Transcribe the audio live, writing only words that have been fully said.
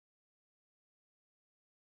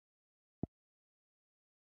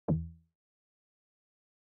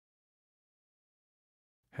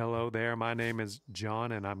Hello there, my name is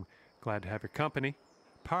John and I'm glad to have your company.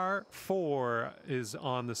 Par 4 is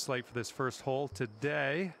on the slate for this first hole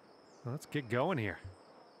today. Let's get going here.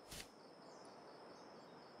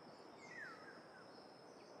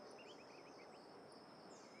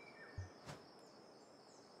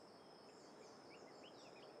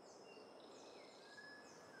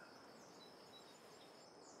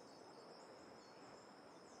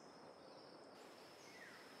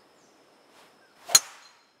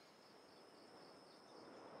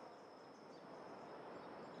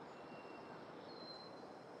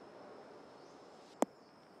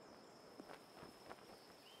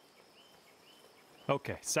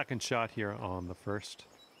 Okay, second shot here on the first.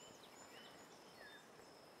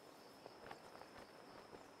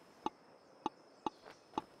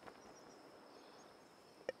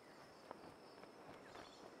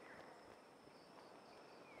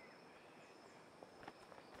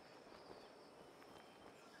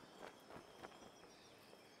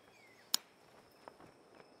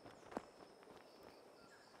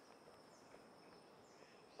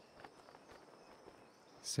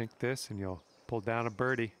 Sink this and you'll pull down a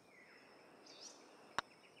birdie.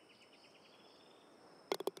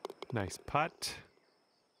 Nice putt.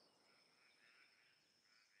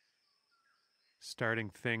 Starting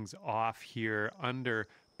things off here under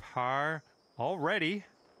par already.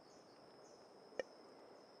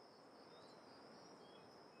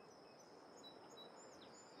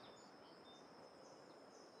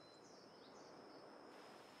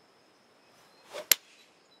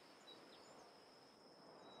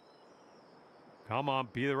 Come on,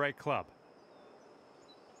 be the right club.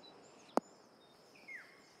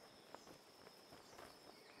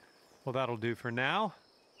 Well, that'll do for now.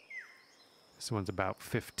 This one's about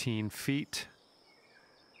 15 feet.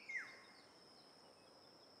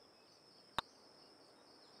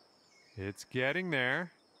 It's getting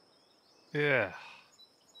there. Yeah.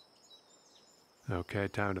 Okay,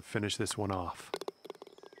 time to finish this one off.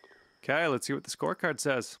 Okay, let's see what the scorecard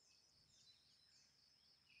says.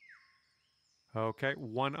 Okay,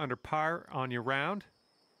 1 under par on your round.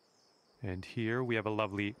 And here we have a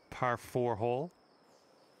lovely par 4 hole.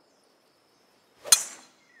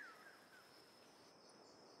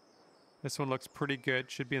 This one looks pretty good,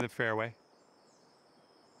 should be in the fairway.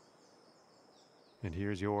 And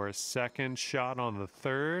here's your second shot on the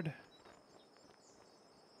third.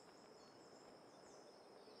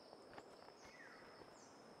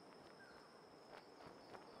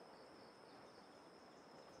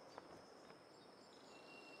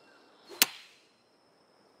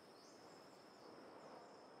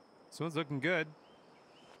 This one's looking good.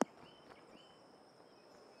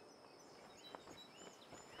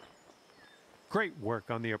 Great work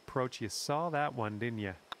on the approach. You saw that one, didn't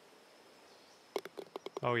you?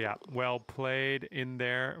 Oh yeah, well played in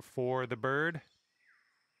there for the bird.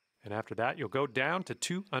 And after that, you'll go down to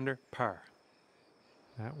 2 under par.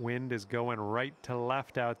 That wind is going right to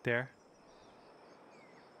left out there.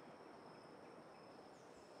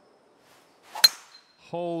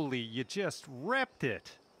 Holy, you just ripped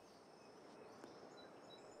it.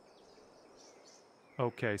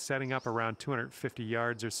 Okay, setting up around 250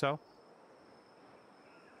 yards or so.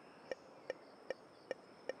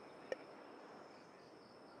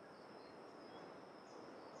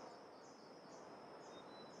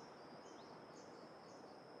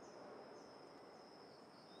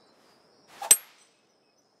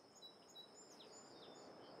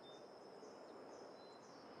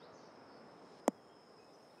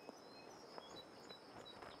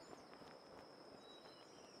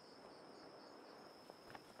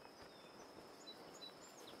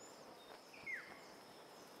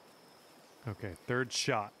 Okay, third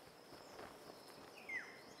shot.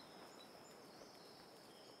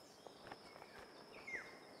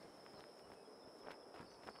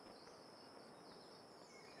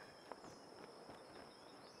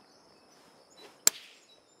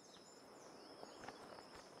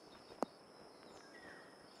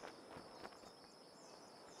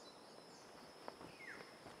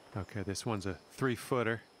 Okay, this one's a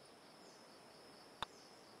 3-footer.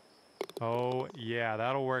 Oh, yeah,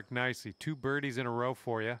 that'll work nicely. 2 birdies in a row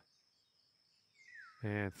for you.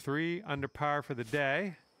 And 3 under par for the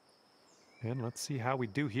day. And let's see how we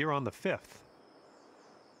do here on the 5th.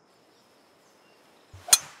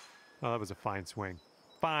 Oh, that was a fine swing.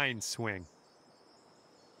 Fine swing.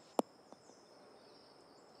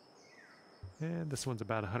 And this one's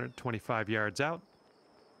about 125 yards out.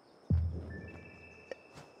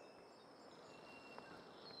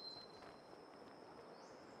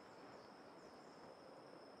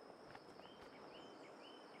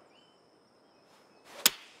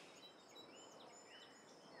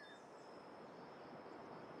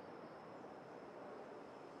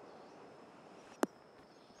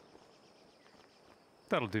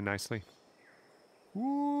 That'll do nicely.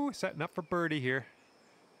 Ooh, setting up for birdie here.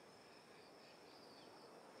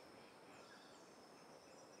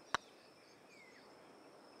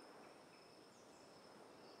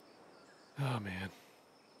 Oh, man.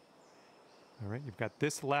 All right, you've got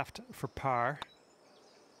this left for par.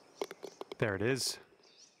 There it is.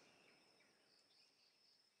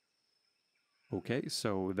 Okay,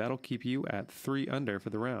 so that'll keep you at 3 under for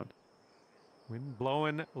the round. Wind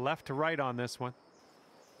blowing left to right on this one.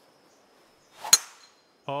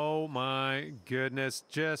 Oh my goodness,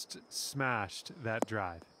 just smashed that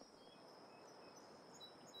drive.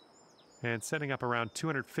 And setting up around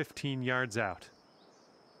 215 yards out.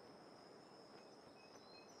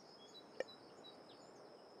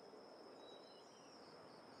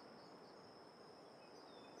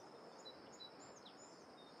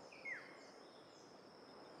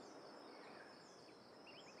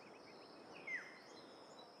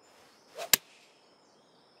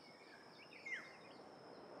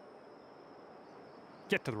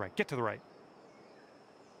 Get to the right, get to the right.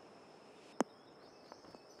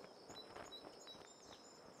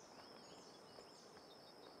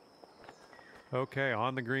 Okay,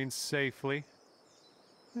 on the green safely.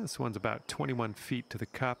 This one's about 21 feet to the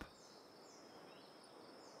cup.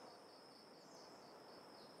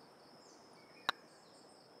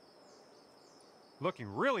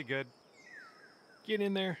 Looking really good. Get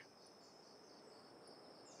in there.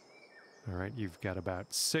 All right, you've got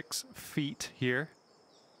about 6 feet here.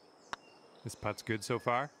 This putt's good so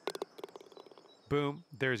far. Boom,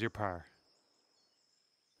 there's your par.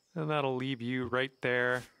 And that'll leave you right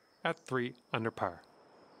there at 3 under par.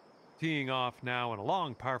 Teeing off now in a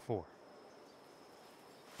long par 4.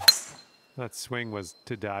 That swing was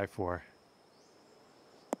to die for.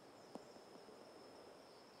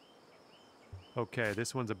 Okay,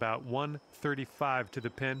 this one's about 135 to the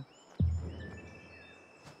pin.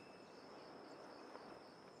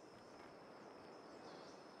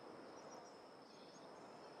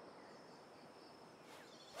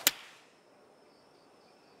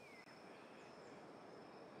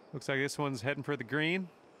 Looks like this one's heading for the green.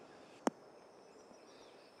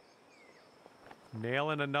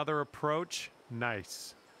 Nailing another approach.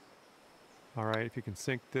 Nice. All right, if you can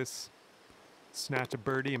sink this, snatch a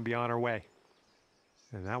birdie and be on our way.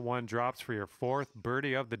 And that one drops for your 4th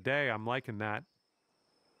birdie of the day. I'm liking that.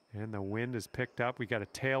 And the wind is picked up. We got a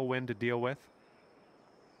tailwind to deal with.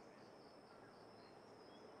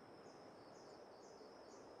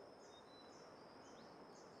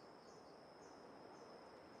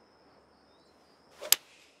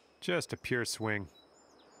 Just a pure swing.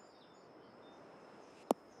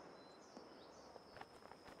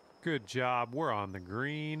 Good job. We're on the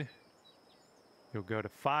green. You'll go to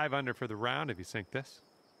 5 under for the round if you sink this.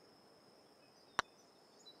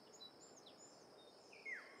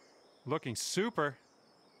 Looking super.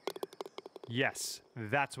 Yes,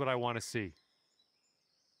 that's what I want to see.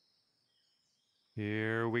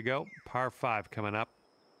 Here we go. Par 5 coming up.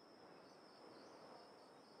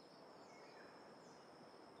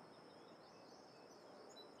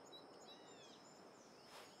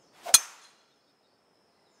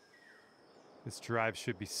 This drive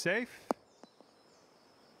should be safe.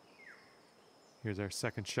 Here's our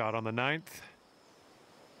second shot on the 9th.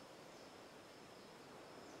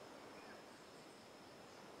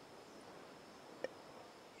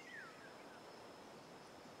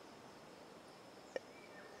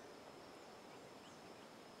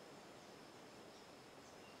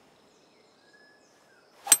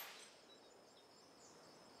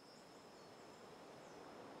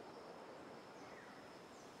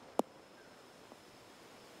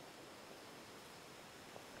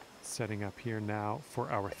 Setting up here now for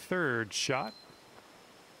our 3rd shot.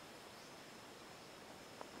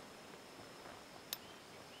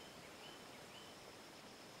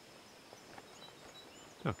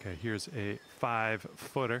 Okay, here's a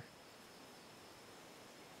 5-footer.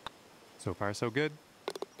 So far, so good.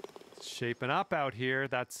 It's shaping up out here.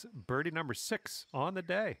 That's birdie number 6 on the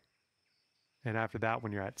day. And after that,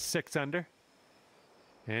 when you're at 6 under,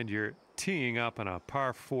 and you're teeing up on a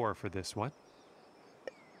par 4 for this one.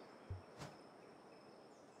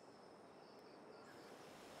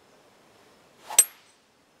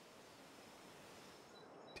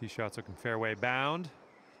 Tee shot's looking fairway bound.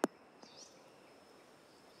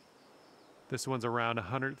 This one's around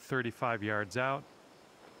 135 yards out.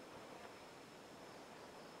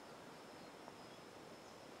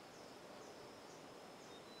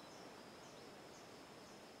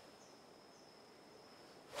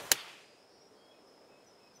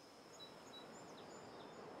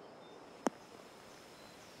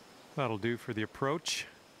 That'll do for the approach.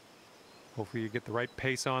 Hopefully you get the right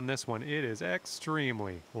pace on this one. It is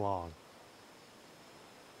extremely long.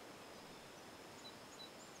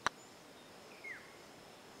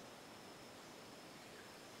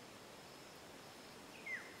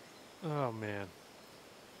 Oh, man.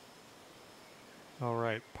 All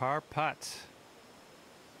right, par putt.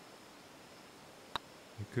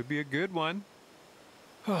 It could be a good one.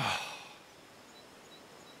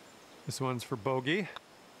 This one's for bogey.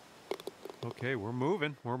 Okay, we're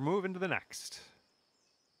moving. We're moving to the next.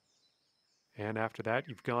 And after that,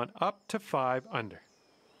 you've gone up to 5 under.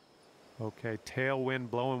 Okay, tailwind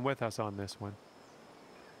blowing with us on this one.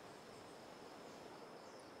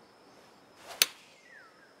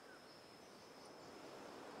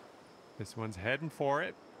 This one's heading for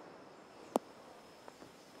it.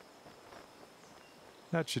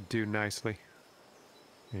 That should do nicely.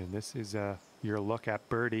 And this is your look at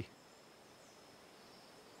birdie.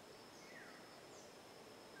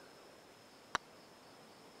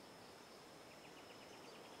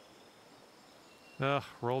 Ugh,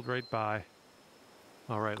 rolled right by.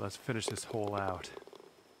 All right, let's finish this hole out.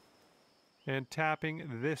 And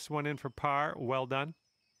tapping this one in for par. Well done.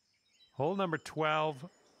 Hole number 12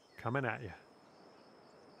 coming at you.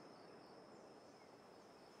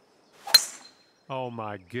 Oh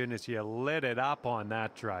my goodness, you lit it up on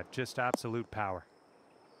that drive. Just absolute power.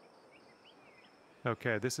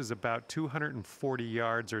 Okay, this is about 240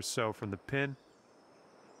 yards or so from the pin.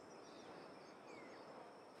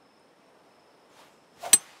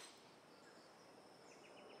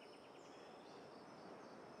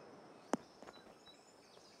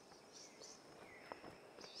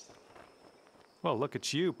 Well, look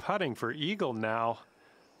at you putting for eagle now.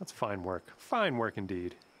 That's fine work. Fine work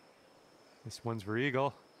indeed. This one's for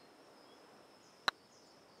eagle.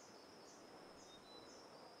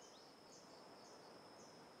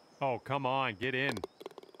 Oh, come on, get in.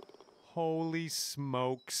 Holy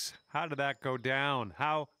smokes. How did that go down?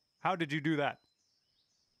 How did you do that?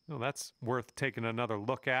 Well, that's worth taking another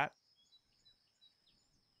look at.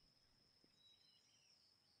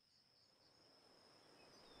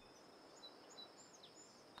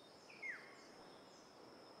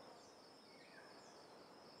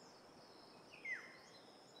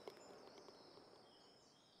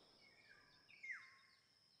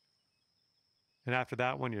 And after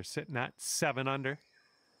that one, you're sitting at 7 under.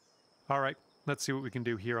 All right, let's see what we can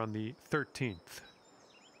do here on the 13th.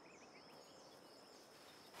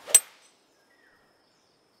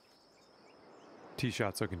 Tee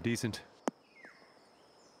shot's looking decent.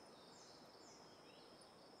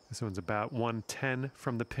 This one's about 110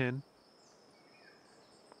 from the pin.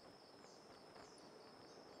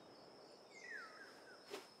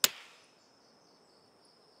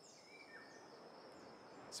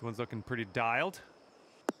 This one's looking pretty dialed.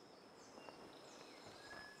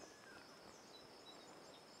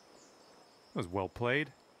 That was well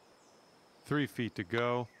played. 3 feet to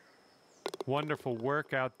go. Wonderful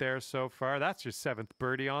work out there so far. That's your 7th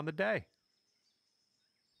birdie on the day.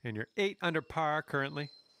 And you're 8 under par currently.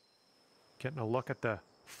 Getting a look at the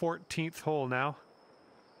 14th hole now.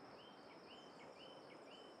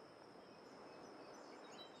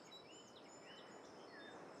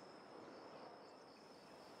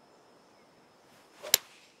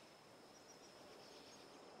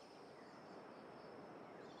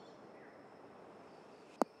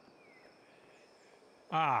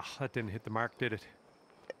 Ah, that didn't hit the mark, did it?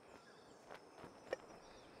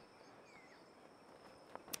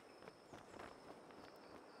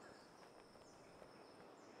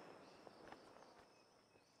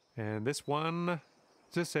 And this one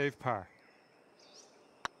is a save par.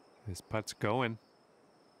 This putt's going.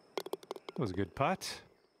 That was a good putt.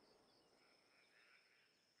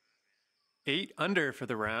 8 under for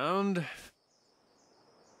the round.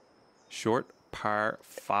 Short par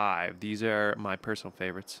 5. These are my personal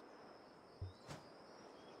favorites.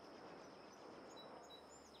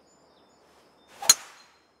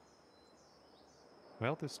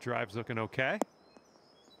 Well, this drive's looking okay.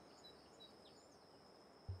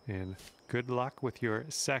 And good luck with your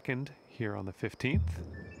 2nd here on the 15th.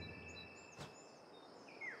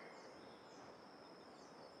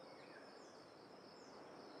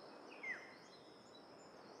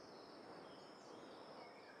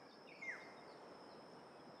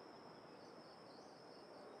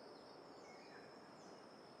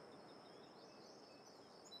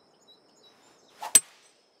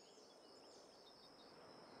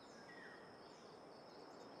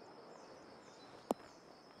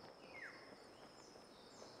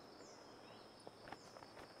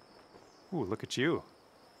 Ooh, look at you.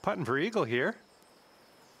 Putting for eagle here.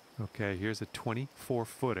 Okay, here's a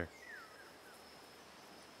 24-footer.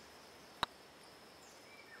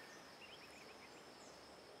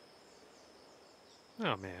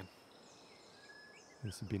 Oh, man.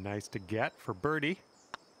 This would be nice to get for birdie.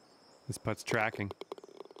 This putt's tracking.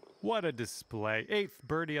 What a display. 8th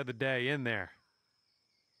birdie of the day in there.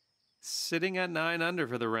 Sitting at 9 under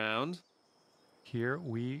for the round. Here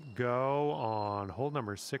we go on hole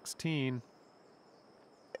number 16.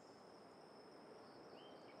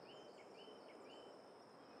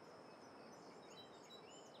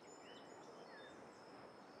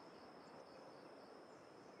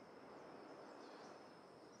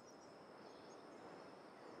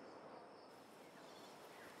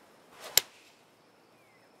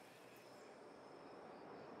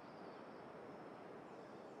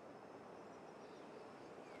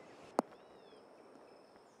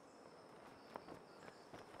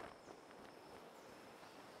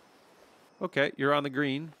 Okay, you're on the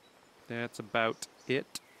green. That's about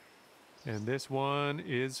it. And this one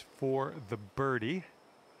is for the birdie.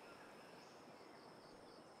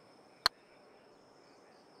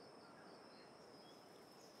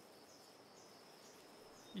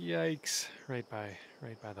 Yikes, right by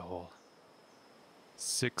the hole.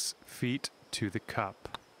 6 feet to the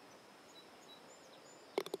cup.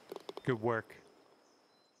 Good work.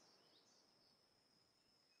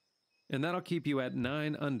 And that'll keep you at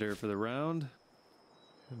 9 under for the round.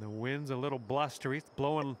 And the wind's a little blustery. It's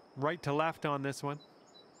blowing right to left on this one.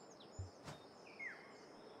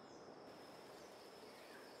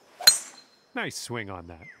 Nice swing on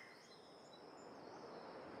that.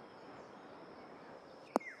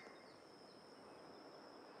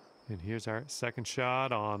 And here's our second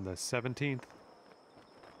shot on the 17th.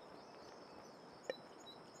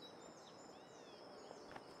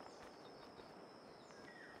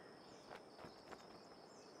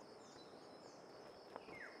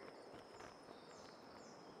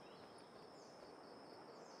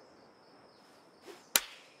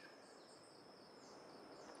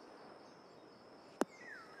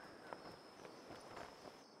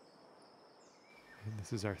 And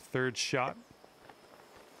this is our third shot.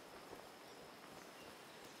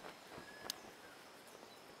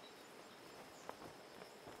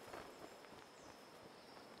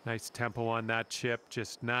 Nice tempo on that chip,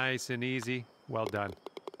 just nice and easy. Well done.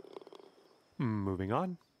 Moving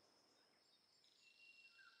on.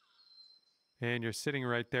 And you're sitting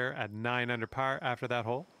right there at 9 under par after that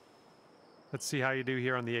hole. Let's see how you do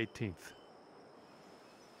here on the 18th.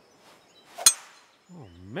 Oh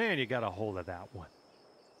man, you got a hold of that one.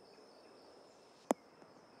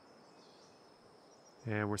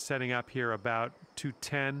 And we're setting up here about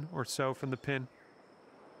 210 or so from the pin.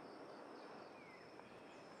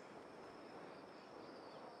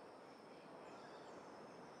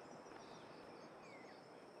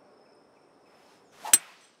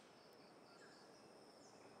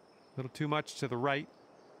 A little too much to the right.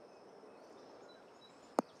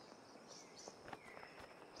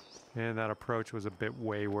 And that approach was a bit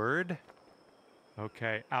wayward.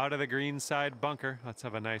 Okay, out of the green side bunker. Let's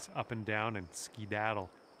have a nice up and down and skedaddle.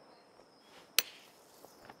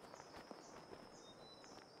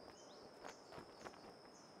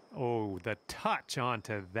 Oh, the touch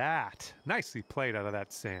onto that. Nicely played out of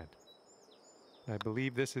that sand. I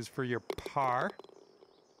believe this is for your par.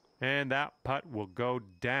 And that putt will go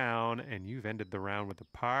down, and you've ended the round with a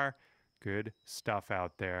par. Good stuff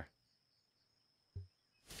out there.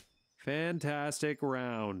 Fantastic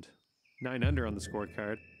round. 9 under on the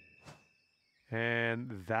scorecard.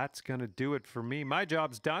 And that's going to do it for me. My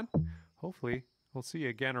job's done. Hopefully, we'll see you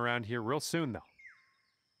again around here real soon, though.